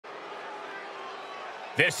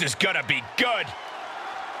This is gonna be good.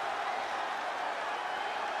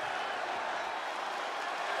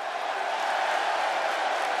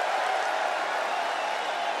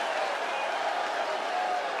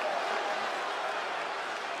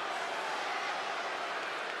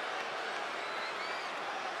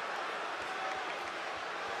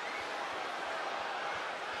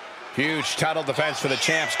 Huge title defense for the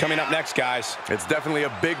champs coming up next, guys. It's definitely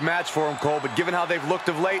a big match for them, Cole, but given how they've looked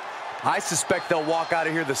of late, I suspect they'll walk out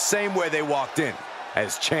of here the same way they walked in,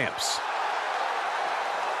 as champs.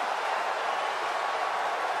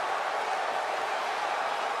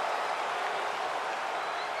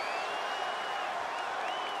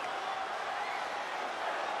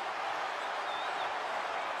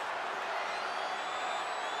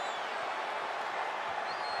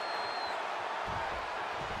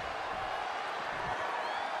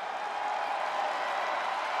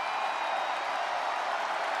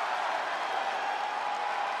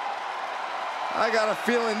 I got a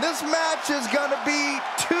feeling this match is gonna be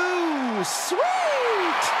too sweet.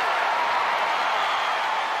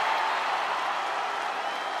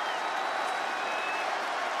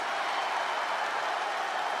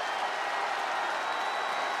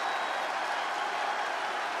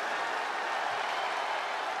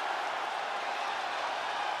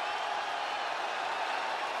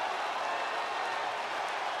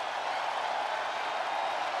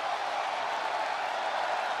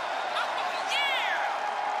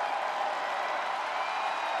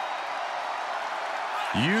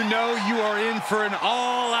 You know you are in for an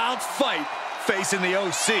all-out fight facing the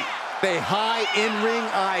OC. A high in-ring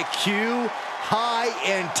IQ, high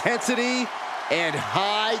intensity, and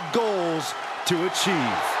high goals to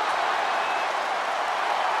achieve.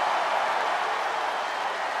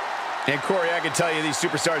 And Corey, I can tell you these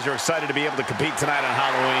superstars are excited to be able to compete tonight on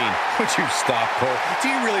Halloween. Would you stop, Cole? Do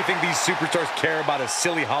you really think these superstars care about a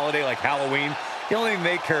silly holiday like Halloween? The only thing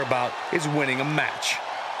they care about is winning a match.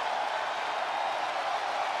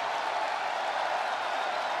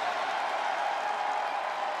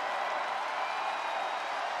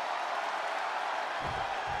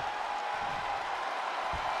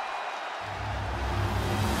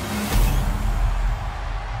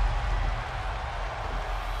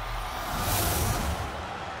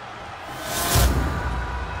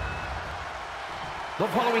 The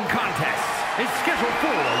following contest is scheduled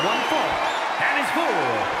for one fall and is for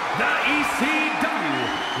the ECW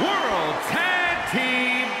World Tag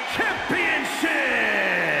Team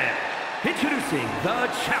Championship. Introducing the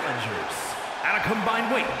challengers at a combined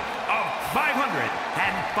weight of 505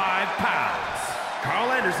 pounds. Carl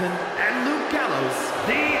Anderson and Luke Gallows,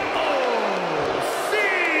 the OC.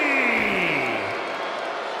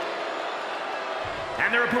 And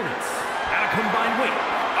their opponents at a combined weight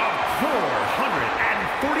of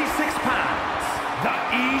 446 pounds, the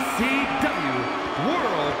ECW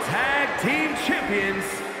World Tag Team Champions,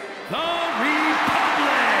 the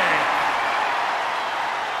Republic.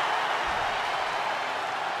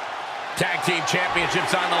 Tag Team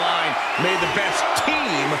Championships on the line. May the best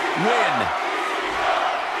team win.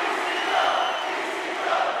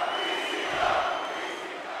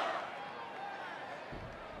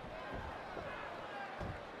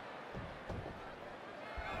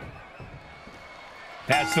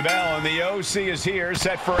 That's the bell, and the OC is here,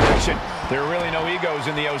 set for action. There are really no egos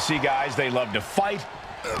in the OC, guys. They love to fight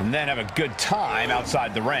and then have a good time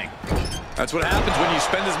outside the ring. That's what happens when you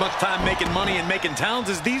spend as much time making money and making towns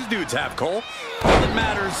as these dudes have, Cole. All that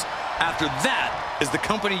matters after that is the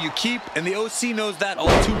company you keep, and the OC knows that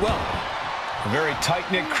all too well. A very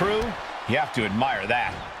tight-knit crew. You have to admire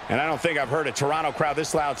that. And I don't think I've heard a Toronto crowd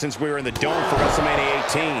this loud since we were in the Dome for WrestleMania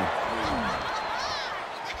 18.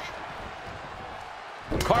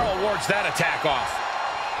 Carl wards that attack off.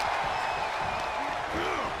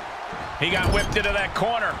 He got whipped into that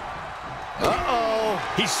corner. Uh-oh.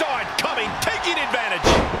 He saw it coming, taking advantage.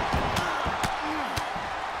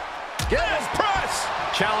 Yes, press.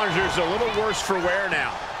 Challenger's a little worse for wear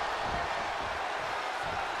now.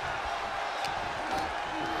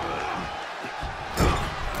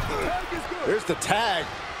 Here's the tag.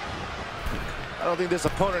 I don't think this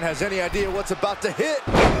opponent has any idea what's about to hit.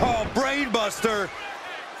 Oh, brainbuster.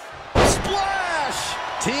 Splash!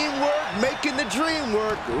 Teamwork making the dream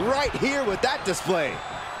work right here with that display.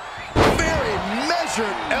 Very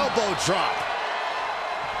measured elbow drop.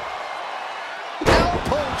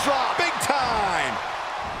 Elbow drop, big time.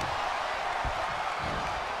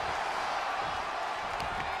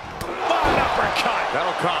 Fine uppercut.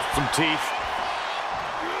 That'll cost some teeth.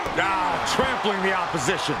 Ah, trampling the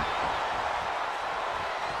opposition.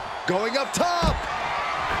 Going up top.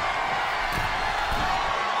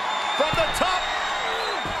 From the top.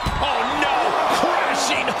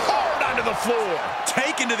 the floor.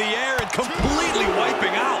 Taken to the air and completely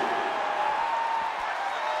wiping out.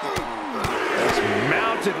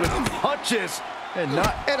 Mounted with punches and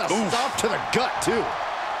a stomp to the gut, too.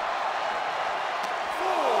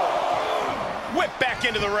 Whip back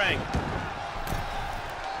into the ring.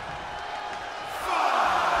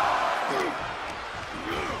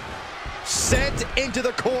 Sent into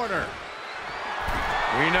the corner.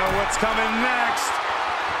 We know what's coming next.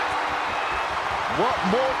 What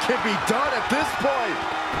more can be done at this point?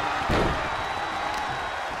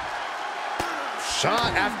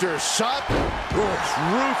 Shot after shot.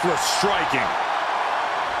 Ruthless striking.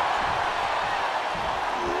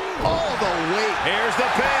 All the way. Here's the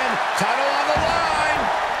pin. Title on the line.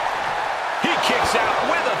 He kicks out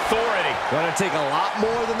with authority. Gonna take a lot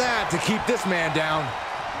more than that to keep this man down.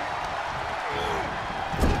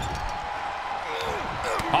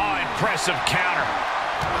 Oh, impressive counter.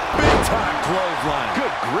 Big time clothesline.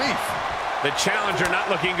 Good grief. The challenger not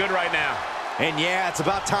looking good right now. And yeah, it's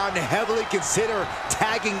about time to heavily consider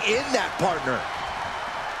tagging in that partner.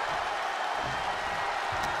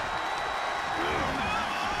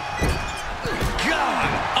 God,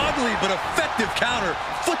 ugly but effective counter.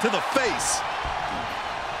 Foot to the face.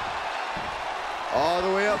 All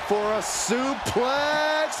the way up for a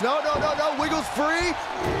suplex. No, no, no, no. Wiggles free.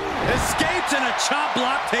 Escapes and a chop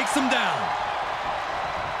block takes him down.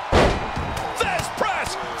 Fez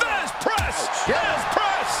press! Fez press! Fez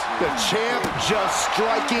press! The champ just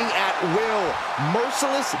striking at will.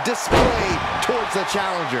 Merciless display towards the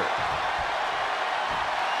challenger.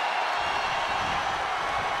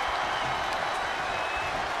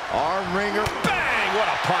 Arm wringer. Bang! What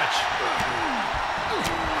a punch.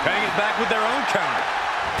 Bang it back with their own counter.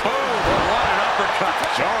 Boom! What an uppercut.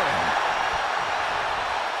 Jarring.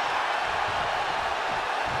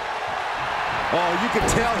 Oh, you can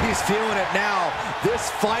tell he's feeling it now. This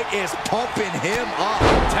fight is pumping him up.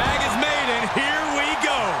 Tag is made, and here we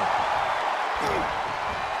go.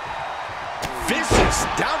 Vicious,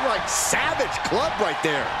 downright savage club right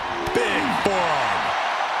there. Big forearm.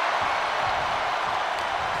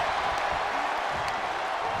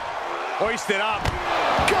 Hoisted up.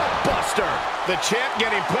 Gut buster. The champ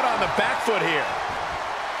getting put on the back foot here.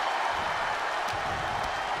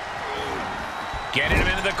 Getting him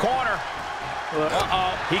into the corner.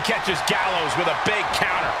 Uh-oh. He catches Gallows with a big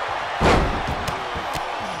counter.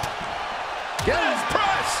 Yes,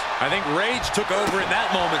 press! I think rage took over in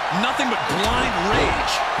that moment. Nothing but blind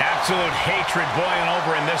rage. Absolute hatred boiling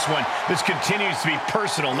over in this one. This continues to be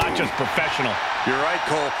personal, not just professional. You're right,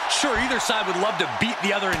 Cole. Sure, either side would love to beat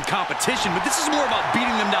the other in competition, but this is more about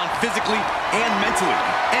beating them down physically and mentally.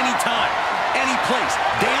 Anytime, any place.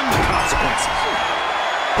 Damn the consequences.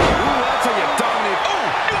 Ooh, that's how you dominate. Oh,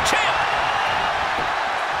 new champ!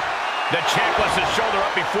 The champ lets his shoulder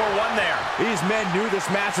up before one there. These men knew this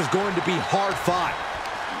match was going to be hard fought.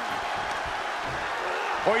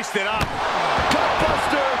 Hoisted up. Gut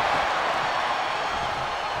buster.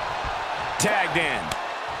 Tagged in.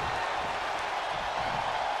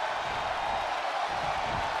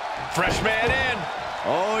 Fresh man in.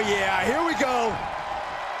 Oh, yeah, here we go.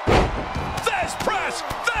 Fez press!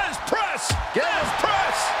 Fez press! Fez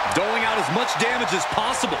press! Doling out as much damage as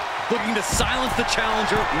possible, looking to silence the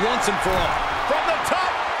challenger once and for all. From the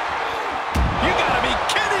top! You gotta be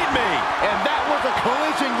kidding me! And that was a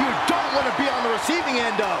collision you don't want to be on the receiving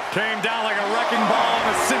end of. Came down like a wrecking ball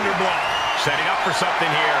on a cinder block. Setting up for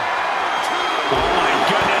something here. Oh my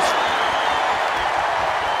goodness!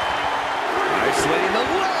 Isolating the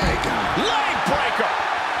leg. Leg breaker!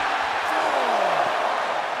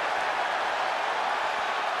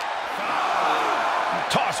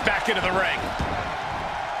 Tossed back into the ring.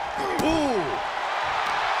 Ooh.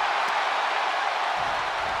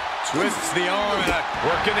 Twists the arm and a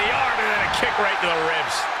Working the arm and then a kick right to the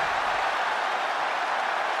ribs.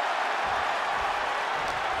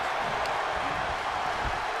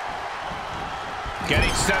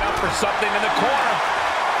 Getting set up for something in the corner.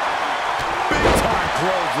 Big time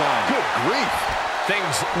clothesline. Good grief.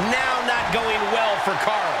 Things now not going well for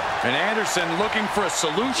Carl. And Anderson looking for a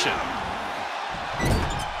solution.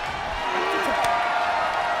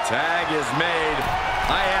 Tag is made.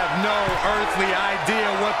 I have no earthly idea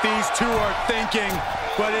what these two are thinking,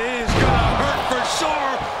 but it is gonna hurt for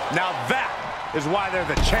sure. Now that is why they're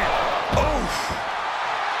the champ. Oof!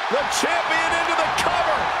 The champion into the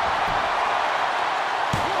cover.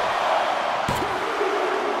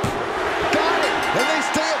 Got it. And they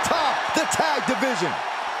stay atop the tag division.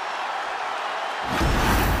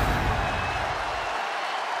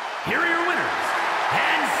 Here are your winners,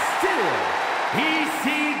 and still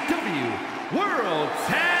ECW World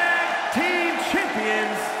Tag Team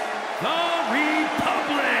Champions, the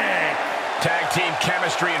Republic. Tag team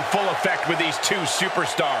chemistry in full effect with these two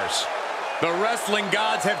superstars. The wrestling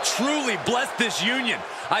gods have truly blessed this union.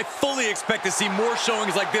 I fully expect to see more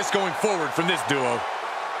showings like this going forward from this duo.